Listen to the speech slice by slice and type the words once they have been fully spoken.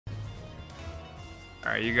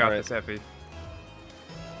Alright, you got this, Ephi.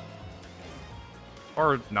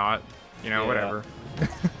 Or not. You know, whatever.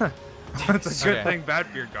 It's a good thing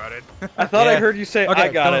BatBeard got it. I thought I heard you say I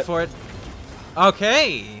got it. For it.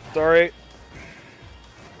 Okay. Sorry.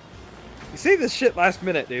 You say this shit last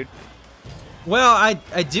minute, dude. Well, I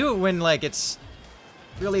do it when like it's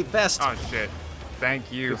really best. Oh shit.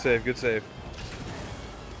 Thank you. Good save, good save.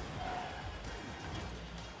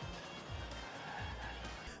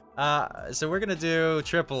 So we're gonna do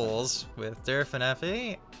triples with Durf and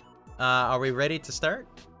Ephi. Are we ready to start?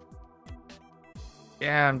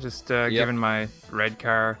 Yeah, I'm just giving my red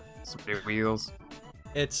car some new wheels.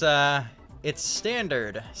 It's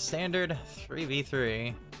standard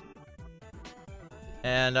 3v3,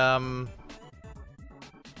 and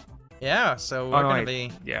yeah. So we're gonna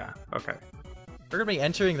be we're gonna be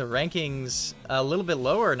entering the rankings a little bit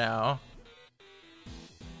lower now.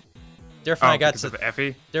 Durf and I got to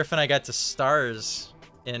Ephi? Durf and I got to stars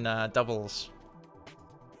in doubles.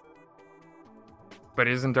 But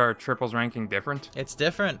isn't our triples ranking different? It's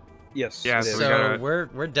different. Yes. Yeah. So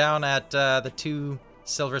we're down at the 2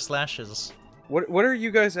 silver slashes. What are you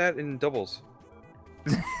guys at in doubles?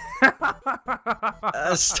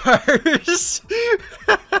 Stars.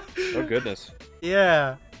 Oh goodness.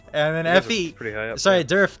 Yeah. And then Ephi. Pretty high up. Sorry,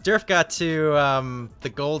 Durf got to the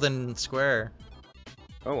golden square.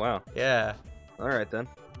 Oh wow. Yeah. All right then.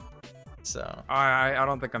 So. I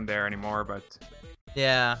don't think I'm there anymore, but.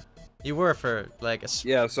 Yeah. You were for like a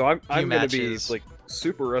so I'm gonna be matches. like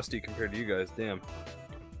super rusty compared to you guys. Damn.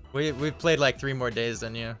 We've played like 3 more days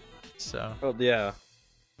than you, so. Oh yeah.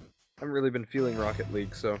 I haven't really been feeling Rocket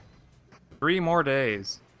League, so. 3 more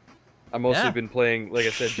days. I've mostly been playing, like I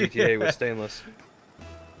said, GTA with Stainless.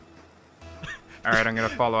 All right, I'm gonna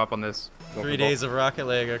follow up on this. 3 days of Rocket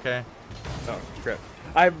League, okay. Oh crap!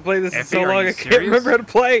 I haven't played this in Ephi, so are long. you I can't serious? remember how to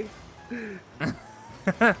play.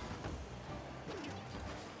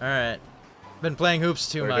 All right. Been playing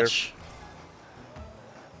hoops too much.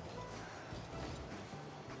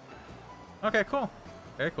 Okay, cool.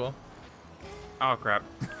 Very cool. Oh crap.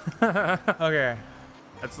 Okay.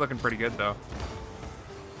 That's looking pretty good though.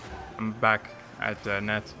 I'm back at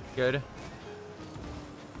net. Good.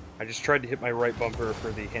 I just tried to hit my right bumper for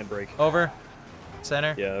the handbrake. Over.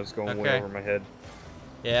 Center. Yeah, I was going way over my head.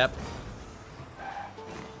 Yep.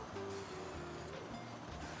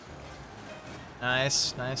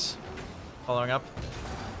 Nice, nice. Following up.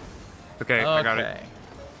 Okay, I got it.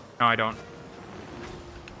 No, I don't.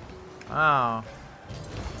 Wow.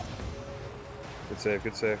 Good save,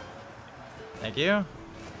 good save. Thank you.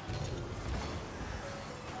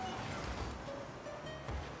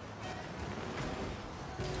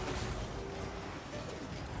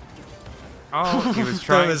 Oh, he was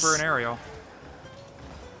trying for an aerial.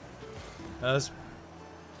 That was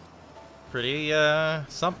pretty,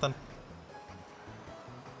 something.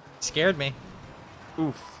 Scared me.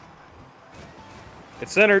 Oof.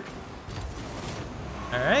 It's centered.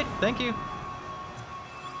 Alright, thank you.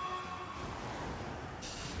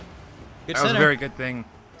 Good That was a very good thing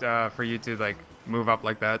for you to, like, move up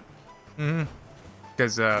like that. Mm-hmm.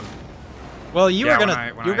 Because, well, you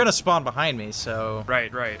yeah, were gonna spawn behind me, so...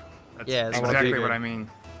 Right. That's Yeah, it's exactly good. what I mean.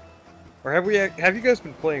 Or have you guys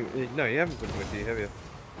been playing? No, you haven't been with you, have you?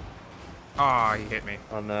 Oh, he hit me.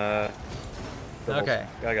 On doubles. Okay.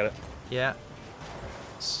 I got it. Yeah.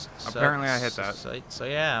 Apparently I hit that. So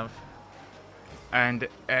yeah. And,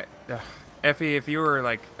 Ephi, if you were,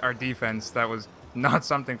 like, our defense, that was not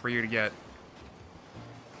something for you to get.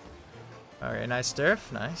 Alright, nice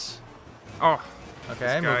Durf, nice. Oh.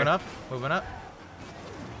 Okay, moving up, moving up.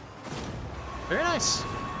 Very nice.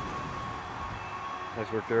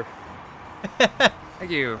 Nice work, Durf.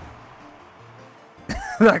 Thank you.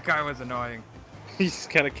 That guy was annoying. He just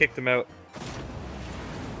kind of kicked him out.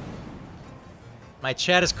 My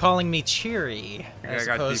chat is calling me cheery, as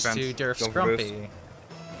opposed to Durf's grumpy.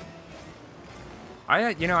 I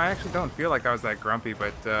actually don't feel like I was that grumpy,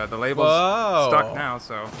 but the label's stuck now,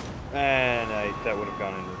 so. And that would have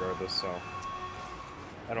gone in regardless, so.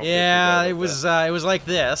 I don't Yeah, it was like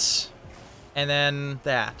this, and then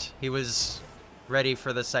that. He was ready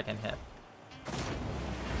for the second hit.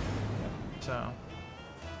 So.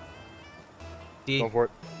 Go for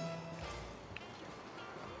it.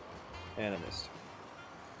 And I missed.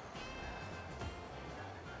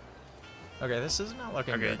 Okay, this is not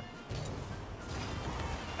looking good.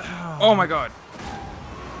 Oh my god.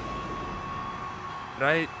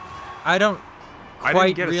 I don't I quite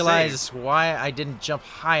didn't get a realize save. why I didn't jump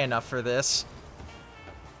high enough for this.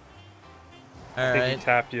 I think he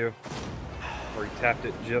tapped you. Or he tapped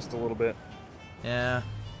it just a little bit. Yeah.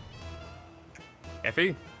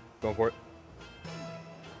 Ephi? Go for it.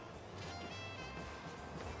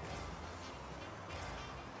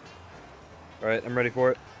 All right, I'm ready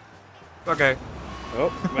for it. Okay.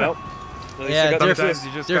 Oh, well. At least I Yeah, got the Durf, sometimes assist.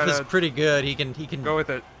 you just Durf is gotta pretty good. He can go with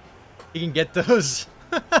it. he can get those.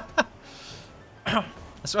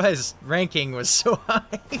 That's why his ranking was so high.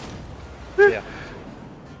 Yeah.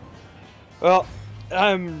 Well,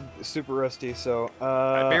 I'm super rusty, so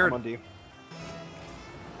Beard. I'm on D.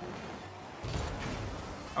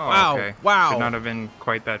 Oh, Wow, okay. wow. Should not have been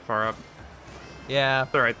quite that far up. Yeah.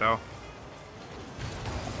 It's alright, though.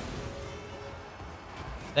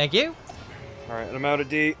 Thank you. All right, and I'm out of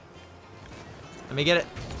D. Let me get it.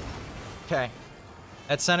 Okay.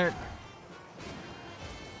 That's centered.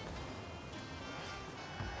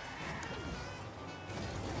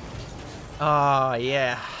 Oh,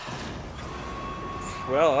 yeah.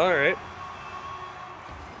 Well, all right.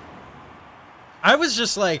 I was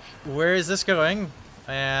just like, where is this going?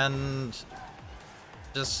 And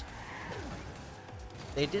just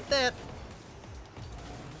they did that.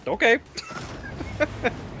 Okay. I'm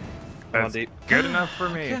on That's D. good enough for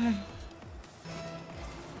me. Okay.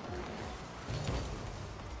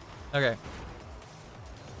 Okay.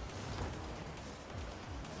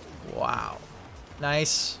 Wow.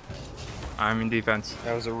 Nice. I'm in defense.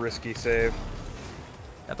 That was a risky save.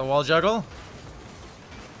 Got the wall juggle.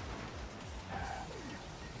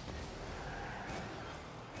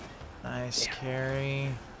 Nice carry.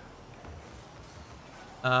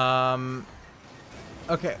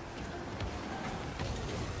 Okay.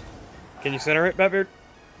 Can you center it, BatBeard?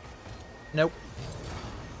 Nope.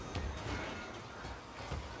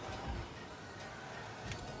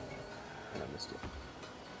 I missed it.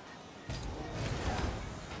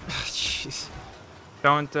 Jeez.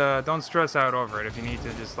 Don't stress out over it. If you need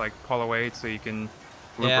to just like pull away so you can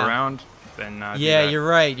loop Yeah. around, then do Yeah, that. you're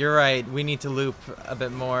right. You're right. We need to loop a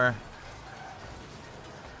bit more.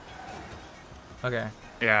 Okay.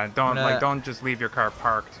 Yeah, don't I'm gonna- don't just leave your car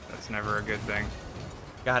parked. That's never a good thing.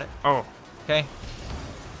 Got it. Oh, Okay.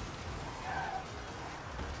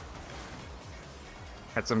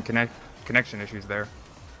 had some connection issues there.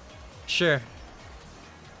 Sure.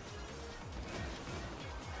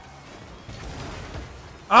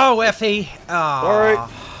 Oh, Ephi. Oh. All right.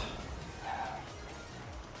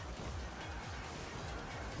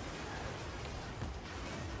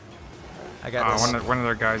 I got this. One of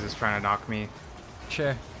their guys is trying to knock me.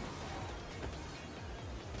 Sure.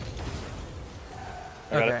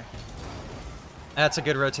 I got Okay. it. That's a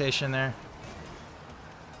good rotation there.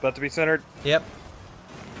 About to be centered, Yep.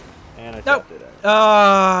 and I Nope. tapped it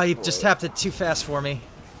out. Oh, you just tapped it too fast for me.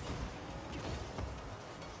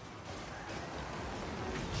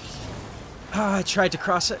 Ah, I tried to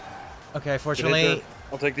cross it. Okay, Good hit, fortunately. Durf.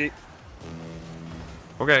 I'll take D.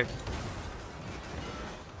 Okay.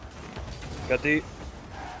 Got D.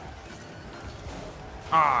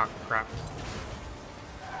 Ah, crap.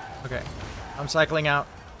 Okay. I'm cycling out.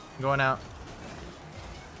 I'm going out.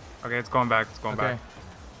 Okay, it's going back. It's going Okay. back.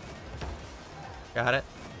 Got it.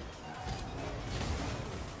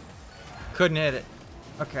 Couldn't hit it.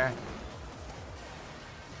 Okay.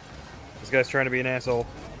 This guy's trying to be an asshole.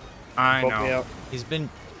 I Bump me know. out. He's been...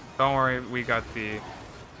 Don't worry, we got the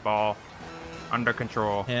ball under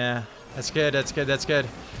control. Yeah. That's good. That's good. That's good.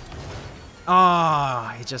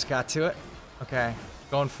 Ah, he just got to it. Okay.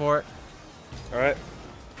 Going for it. All right.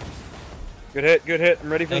 Good hit. Good hit.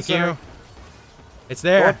 I'm ready for Thank the center. you. It's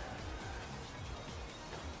there.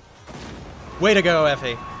 Way to go,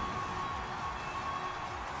 Ephi.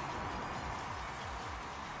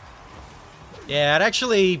 Yeah, I'd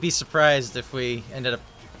actually be surprised if we ended up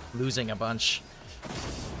losing a bunch.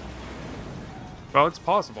 Well, it's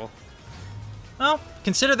possible. Well,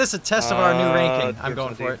 consider this a test of our new ranking. I'm Durf's going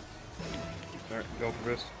on for D. it. All right, go for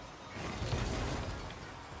boost.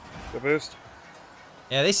 Go boost.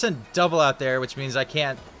 Yeah, they sent double out there, which means I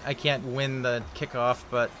can't win the kickoff,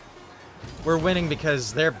 but we're winning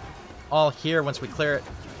because they're all here once we clear it.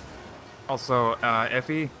 Also,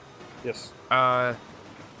 Ephi, Yes. well,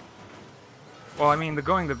 I mean,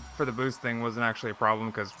 for the boost thing wasn't actually a problem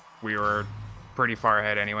because we were pretty far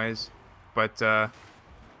ahead anyways. But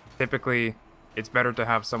typically, it's better to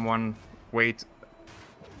have someone wait.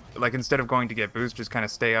 Like instead of going to get boost, just kind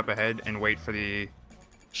of stay up ahead and wait for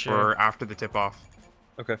Sure. for after the tip off.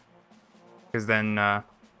 Okay. Because then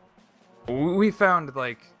we found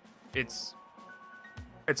like it's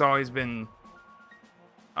always been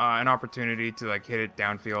an opportunity to like hit it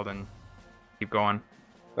downfield and keep going.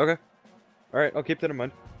 Okay. All right, I'll keep that in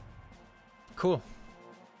mind. Cool.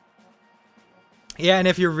 Yeah, and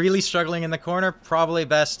if you're really struggling in the corner, probably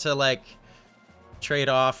best to like trade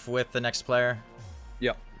off with the next player.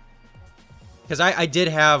 Yep. Because I did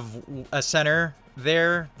have a center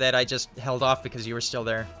there that I just held off because you were still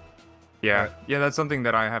there. Yeah, Alright. yeah, that's something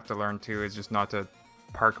that I have to learn too. Is just not to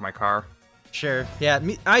park my car. Sure. Yeah.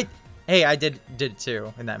 Hey, I did it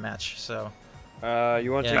too in that match. So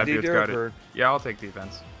You want to Yeah. take D, BatBeard's got Durf, it. or Yeah, I'll take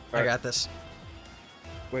defense. I Alright. got this.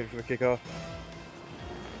 wait for the kickoff?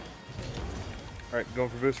 Alright, going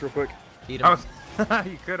for boost real quick. Beat him. Oh,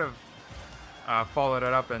 you could have followed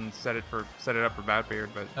it up and set it up for BatBeard,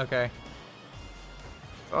 but Okay.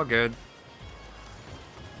 all good.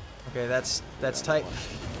 Okay, that's tight.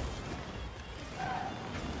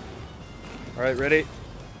 Alright, ready?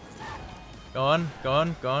 Going.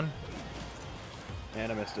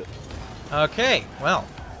 And I missed it. Okay, well.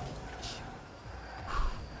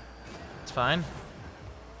 It's fine.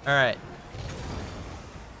 Alright.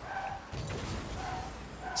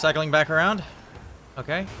 Cycling back around.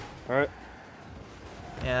 Okay. Alright.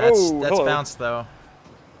 Yeah, that's Oh, hello. bounced though.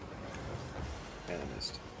 And I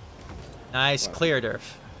missed. Nice, Wow. clear Durf.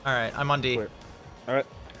 Alright, I'm on D. Clear. Alright,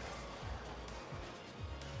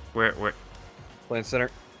 Wait. playing center.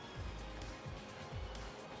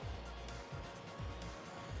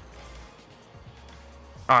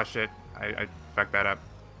 Oh shit! I fucked that up.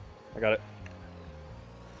 I got it.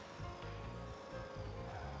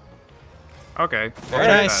 Okay. Very I'll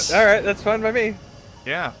take nice. that. Alright, that's fine by me.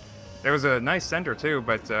 Yeah, there was a nice center too,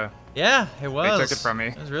 but Yeah, it was. they took it from me.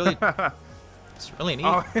 It was really, it's really neat.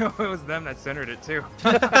 Oh, it was them that centered it too.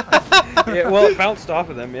 Yeah, well, it bounced off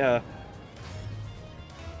of them, yeah.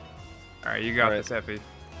 All right, you got Alright. this, Ephi.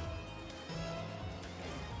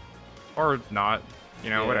 Or not, you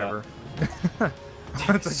know, Yeah. whatever.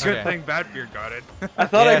 It's a good Okay. thing BatBeard got it. I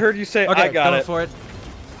thought I Yeah. heard you say Okay, I got going it. for it.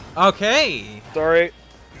 Okay. Sorry.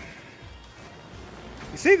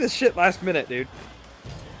 You say this shit last minute, dude.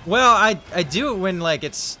 Well, I do it when like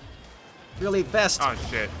it's really best. Oh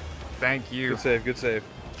shit! Thank you. Good save, good save.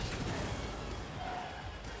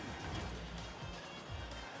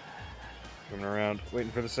 Coming around,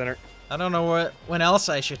 waiting for the center. I don't know when else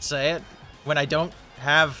I should say it when I don't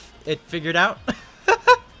have it figured out.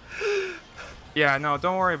 Yeah, no,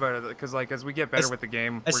 don't worry about it, because like as we get better s- with the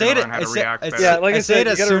game, I we're say gonna it. learn how I to say, react I better. Yeah, like I I say said, it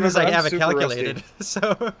you as gotta soon as I remember, I'm have it super rusty. calculated.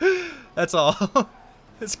 So that's all.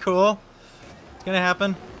 It's cool. It's gonna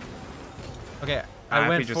happen. Okay, I Ephi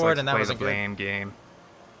went just for likes it and to that play wasn't the good. blame game.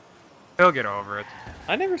 He'll get over it.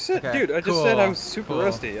 I never said, Okay, dude, I just said I cool, was super cool.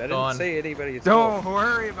 rusty. I Go didn't on. say anybody is Don't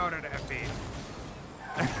worry about it, Ephi.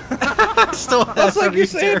 I stole that That's like from you you,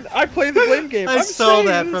 saying Durf. I play the blame game. I I'm stole saying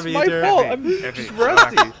that it's from you, my Durf. fault. I'm Ephi, just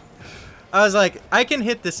relax. rusty. I was like, I can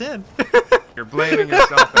hit this in. You're blaming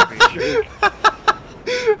yourself, Ephi.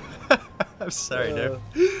 I'm sorry, Durf.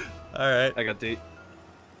 All right, I got D.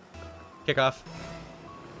 kick off.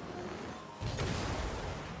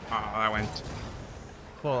 Oh, that went.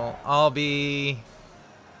 Cool. I'll be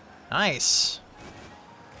nice.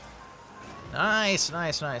 Nice.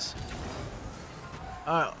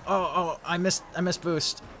 Oh, I missed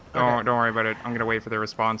boost. Okay. Don't worry about it. I'm gonna wait for the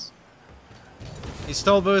response. He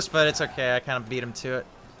stole boost, but it's okay. I kind of beat him to it.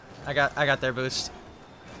 I got their boost.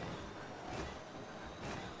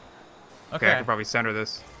 Okay, I Okay. could probably center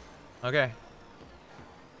this. Okay.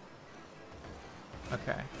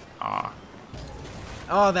 Ah,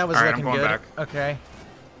 Oh, that was All right, I'm looking going good. back. Okay.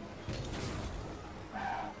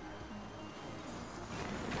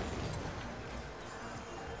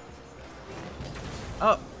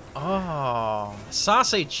 Oh,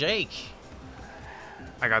 Saucy Jake.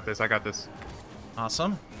 I got this.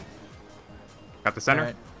 Awesome. Got the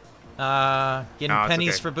center. All right. Getting No, it's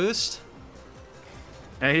pennies okay. for boost.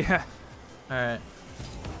 Hey, yeah. All right.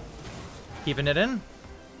 Keeping it in.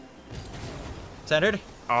 Centered.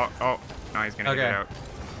 Oh. No, he's gonna get Okay. it out.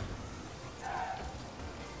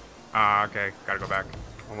 Ah, okay. Gotta go back.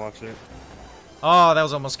 I'm watching it. Oh, that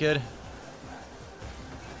was almost good.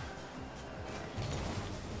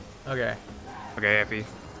 Okay. Okay, Ephi.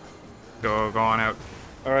 Go on out.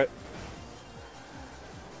 Alright.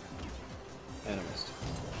 And I missed.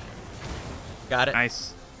 Got it.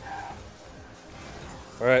 Nice.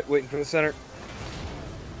 Alright, waiting for the center.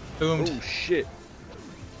 Boomed. Oh, shit.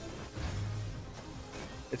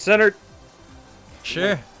 It's centered.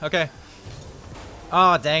 Sure. Okay.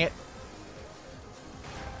 Oh, dang it.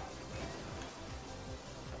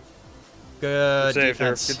 Good Good save, there.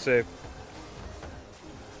 Good defense. save.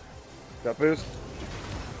 Got boost?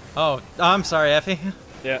 Oh, I'm sorry, Effie.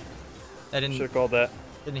 Yeah, I should didn't have called that.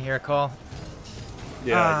 hear a call.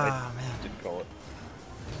 Yeah, Ah, man. I didn't call it.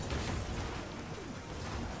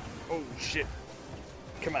 Oh, shit.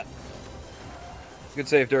 Come on. Good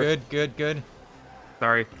save, Durf. Good.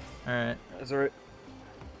 Sorry. All right. That's alright.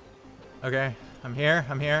 Okay. I'm here.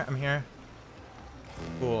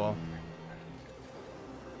 Cool.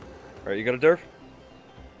 Alright, you got a Durf?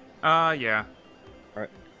 Yeah. Alright.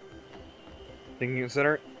 Thinking of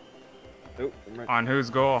center. Oh, right. On whose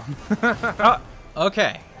goal? Oh,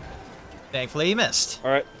 okay. Thankfully, he missed.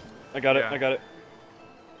 Alright. I got it. Yeah. I got it.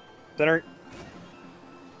 Center.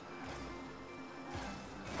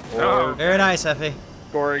 Oh, Very nice, Ephi.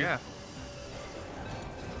 Scoring. Yeah.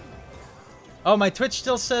 Oh, my Twitch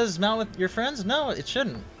still says mount with your friends? No, it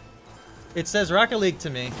shouldn't. It says Rocket League to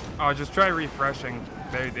me. Oh, just try refreshing.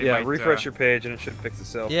 They Yeah, might, refresh your page and it should fix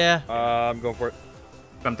itself. Yeah. I'm going for it.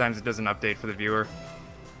 Sometimes it doesn't update for the viewer.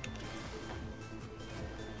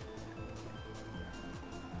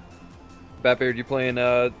 BatBeard, you playing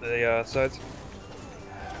the sides?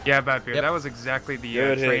 Yeah, BatBeard. Yep. That was exactly the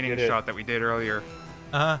Good hit, training good hit. shot that we did earlier.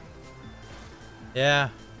 Uh-huh. Yeah.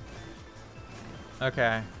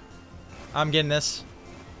 Okay. I'm getting this.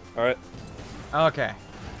 Alright. Okay.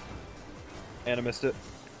 And I missed it.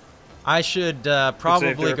 I should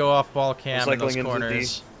probably Durf. go off ball cam in those Recycling into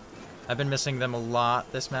corners. I've been missing them a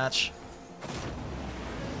lot this match.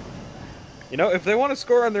 You know, if they want to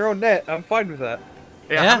score on their own net, I'm fine with that.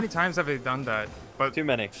 Yeah, Yeah. how many times have they done that? But Too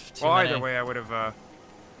many. Too well, many. either way, I would have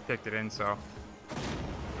kicked it in. So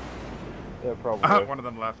Yeah, probably. one of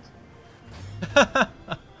them left.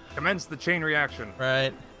 Commence the chain reaction.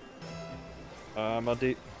 Right. I'm on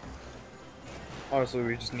deep. Honestly,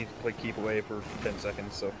 we just need to play keep away for 10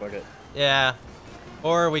 seconds, so fuck it. Yeah.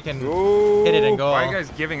 Or we can Ooh. hit it and goal. Why are you guys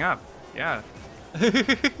giving up? Yeah.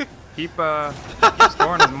 Keep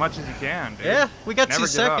scoring as much as you can, dude. Yeah, we got Never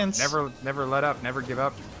 2 give up. seconds. Never let up. Never give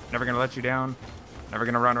up. Never gonna let you down. Never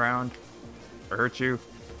gonna run around or hurt you.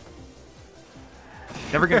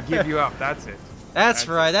 Never gonna give you up. That's it. That's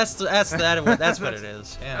right. That's what it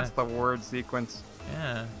is. Yeah. That's the word sequence.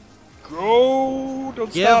 Yeah. Go!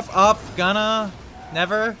 Don't Give stop! up, gonna,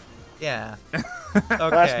 never. Yeah. Okay.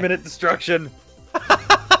 Last minute destruction.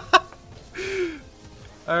 All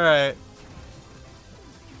right.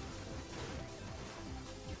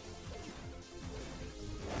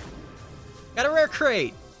 Got a rare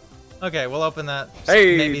crate. Okay, we'll open that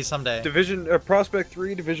Hey, maybe someday. Prospect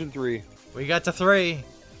 3, Division 3. We got to 3.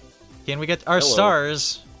 Can we get our Hello.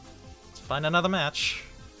 stars? Let's find another match.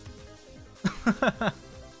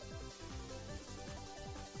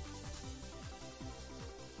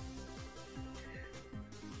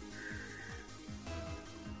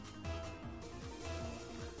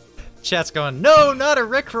 Chat's going, no, not a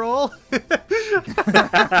Rickroll.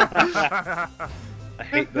 I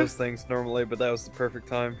hate those things normally, but that was the perfect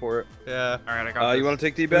time for it. Yeah. All right, I got this. You want to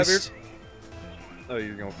take D, Boost. BatBeard? Oh,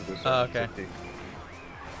 you're going for this. Oh, okay. Take D.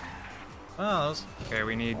 Well, that was, Okay,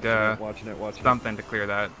 we need Watching it. something to clear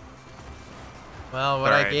that. well,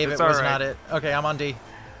 what I Alright, gave it it's was alright. not it. Okay, I'm on D.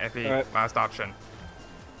 Ephi, Alright. last option.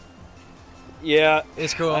 Yeah,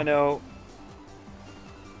 It's cool. I know.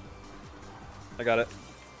 I got it.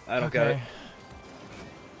 I don't got it.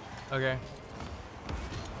 Okay.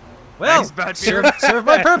 Well, Thanks, BatBeard. serve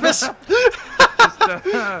my purpose.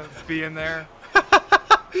 Just be in there.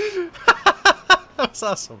 That's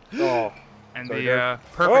awesome. Oh, And Sorry, the Durf.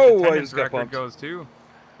 perfect Oh, I attendance just got record bumped. goes to,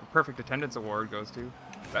 the perfect attendance award goes to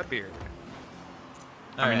BatBeard.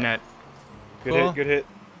 All I'm in right. net. good Cool. hit, good hit.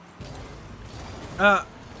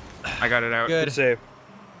 I got it out. Good. Good save.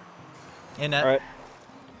 In net. All right.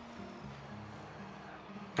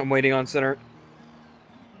 I'm waiting on center.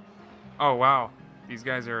 Oh wow, these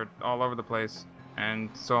guys are all over the place, and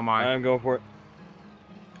so am I. I'm going for it.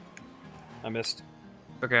 I missed.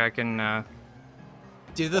 Okay, I can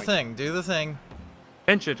Do the thing. Do the thing.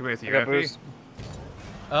 pinch it with I you, got Ephi. boost.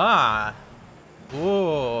 Ah.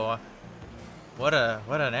 Ooh. What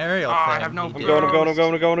an aerial Oh, thing. I have no he I'm did. going, I'm going, I'm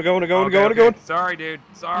going, I'm going, I'm going, I'm going, I'm going, I'm Okay. going. Sorry, dude.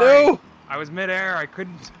 Sorry. No! I was midair. I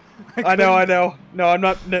couldn't. I know. No, I'm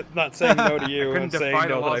not saying no to you. I couldn't I'm saying defy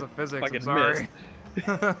the no laws that of physics. fucking I'm sorry. missed.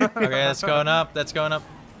 Okay, that's going up. That's going up.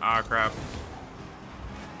 Ah, crap.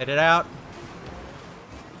 Hit it out.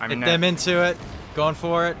 I'm Hit in them net. into it. Going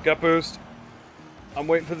for it. Got boost. I'm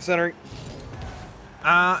waiting for the centering.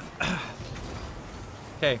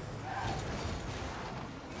 Okay.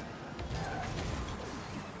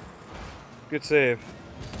 Good save.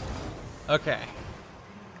 Okay.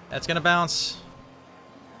 That's gonna bounce.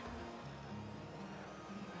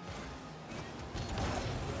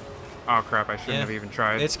 Oh crap! I shouldn't Yeah. have even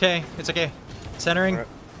tried. It's okay. It's okay. Centering. Alright.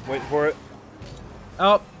 Waiting for it.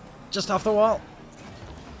 Oh, just off the wall.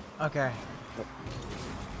 Okay.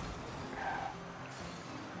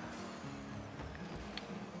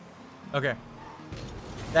 Okay.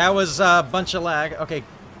 That was a bunch of lag. Okay.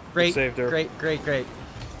 Great. save, Durf. Great.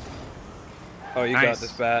 Oh, you Nice. got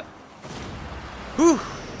this, Bat. Whew.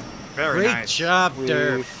 Very Great nice. job, Sweet.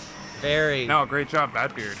 Durf. Very. No, great job,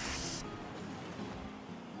 BatBeard.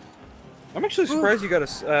 I'm actually surprised you got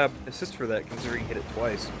a assist for that, considering you hit it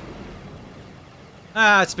twice.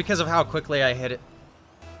 Ah, it's because of how quickly I hit it.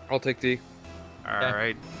 I'll take D. All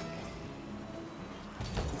right.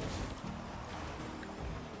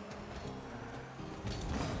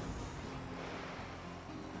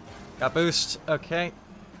 Got boost. Okay.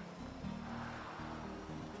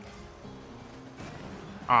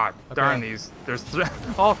 Ah, darn Okay. these. There's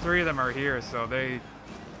all three of them are here, so they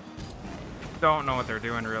don't know what they're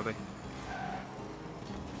doing really.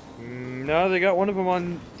 No, they got one of them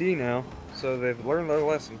on D now, so they've learned their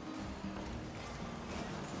lesson.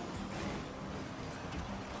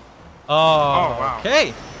 Oh, wow. okay.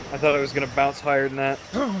 I thought it was gonna bounce higher than that.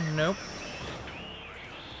 Nope.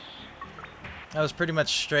 That was pretty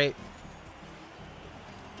much straight.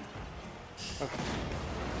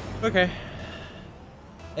 Okay.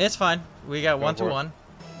 It's fine. We got 1-1.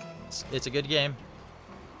 It's a good game.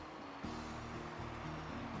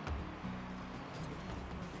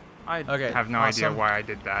 I Okay, have no idea awesome. why I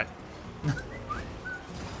did that.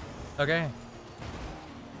 Okay.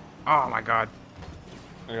 Oh my god.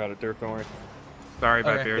 I got it, Durf, don't worry. Sorry,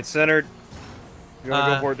 Okay. BatBeard. It's centered. You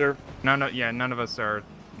wanna go for it, Durf? No, yeah, none of us are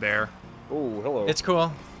there. Oh, hello. It's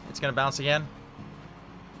cool. It's gonna bounce again.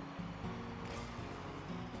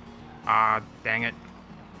 Ah, dang it.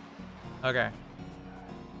 Okay.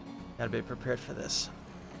 Gotta be prepared for this.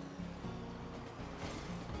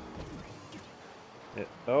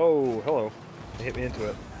 Oh, hello. They hit me into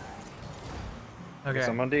it. Okay. Guess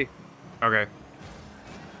I'm on D. Okay.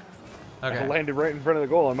 I Okay. landed right in front of the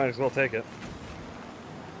goal. I might as well take it.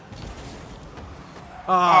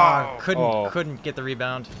 Oh, Oh. couldn't get the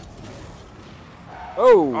rebound.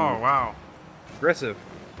 Oh! Oh, wow. Aggressive.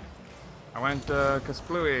 I went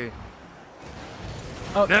Kasplui.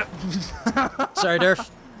 Oh, sorry, Durf.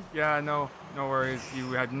 Yeah, no worries.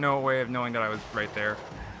 You had no way of knowing that I was right there.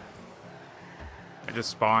 I just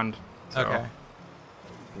spawned. So. Okay.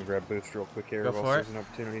 Let me grab boost real quick here Go while for there's it. an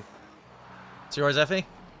opportunity. It's yours, Ephi. It's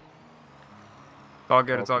all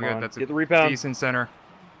good. Oh, It's all come good. on. That's Get a the rebound. decent center.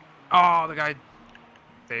 Oh, the guy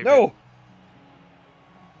saved No! it.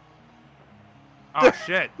 Oh,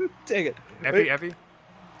 shit. Take it. Ephi.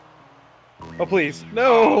 Oh, please.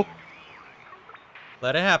 No!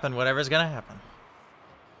 Let it happen. Whatever's gonna happen.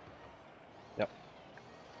 Yep.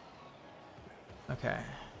 Okay.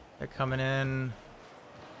 They're coming in.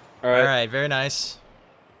 All right. All right. Very nice.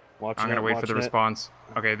 Watching I'm gonna it, wait for the watching it. response.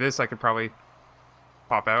 Okay, this I could probably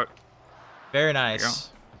pop out. Very you go. nice.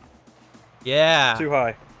 Yeah. Too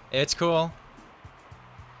high. It's cool.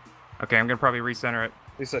 Okay, I'm gonna probably recenter it.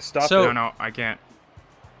 At least I stopped So- it. No, I can't.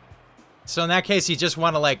 So in that case, you just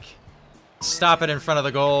want to like stop it in front of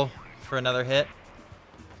the goal for another hit.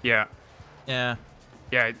 Yeah. Yeah.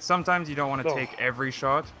 Yeah, sometimes you don't want to Oh. take every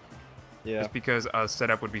shot, Yeah. just because a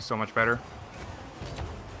setup would be so much better.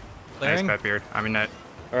 Clearing. Nice, BatBeard. I'm in net.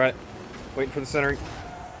 All right. Waiting for the centering.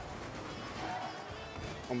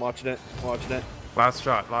 I'm watching it. Watching it. Last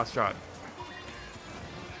shot.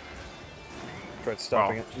 Tried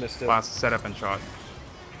stopping Well, it. Missed it. Last setup and shot.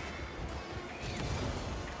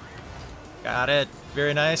 Got it.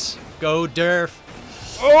 Very nice. Go Durf.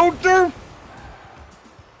 Oh, Durf!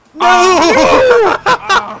 No!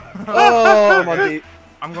 Oh, I'm on D.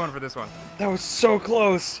 I'm going for this one. That was so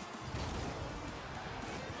close.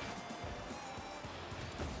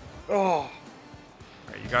 Oh,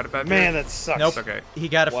 Alright, you got it, BatBeard? man, that sucks. Nope. It's okay. He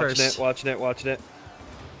got it Watching first. it, watching it, watching it.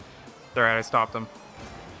 It's alright, I stopped him.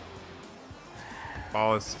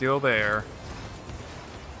 Ball is still there.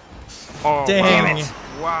 Oh, Dang.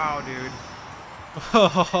 Wow, dude.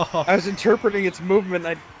 I was interpreting its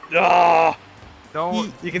movement. Ah,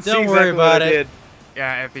 Don't. you can see Don't exactly worry what about I it. did.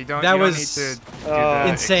 Yeah, if you don't, That you don't was, need to do the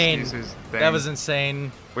insane. excuses thing. That was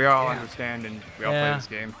insane. We all Yeah. understand and we all Yeah. play this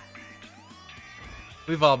game.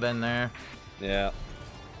 We've all been there. Yeah.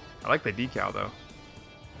 I like the decal though.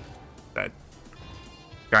 That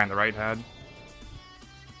guy on the right had.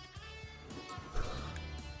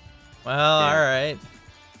 Well, Yeah. all right.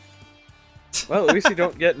 Well, at least you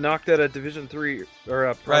don't get knocked out of Division 3 or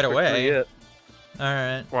Right Prospect away. 3 yet. All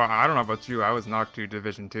right. Well, I don't know about you. I was knocked to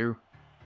Division 2.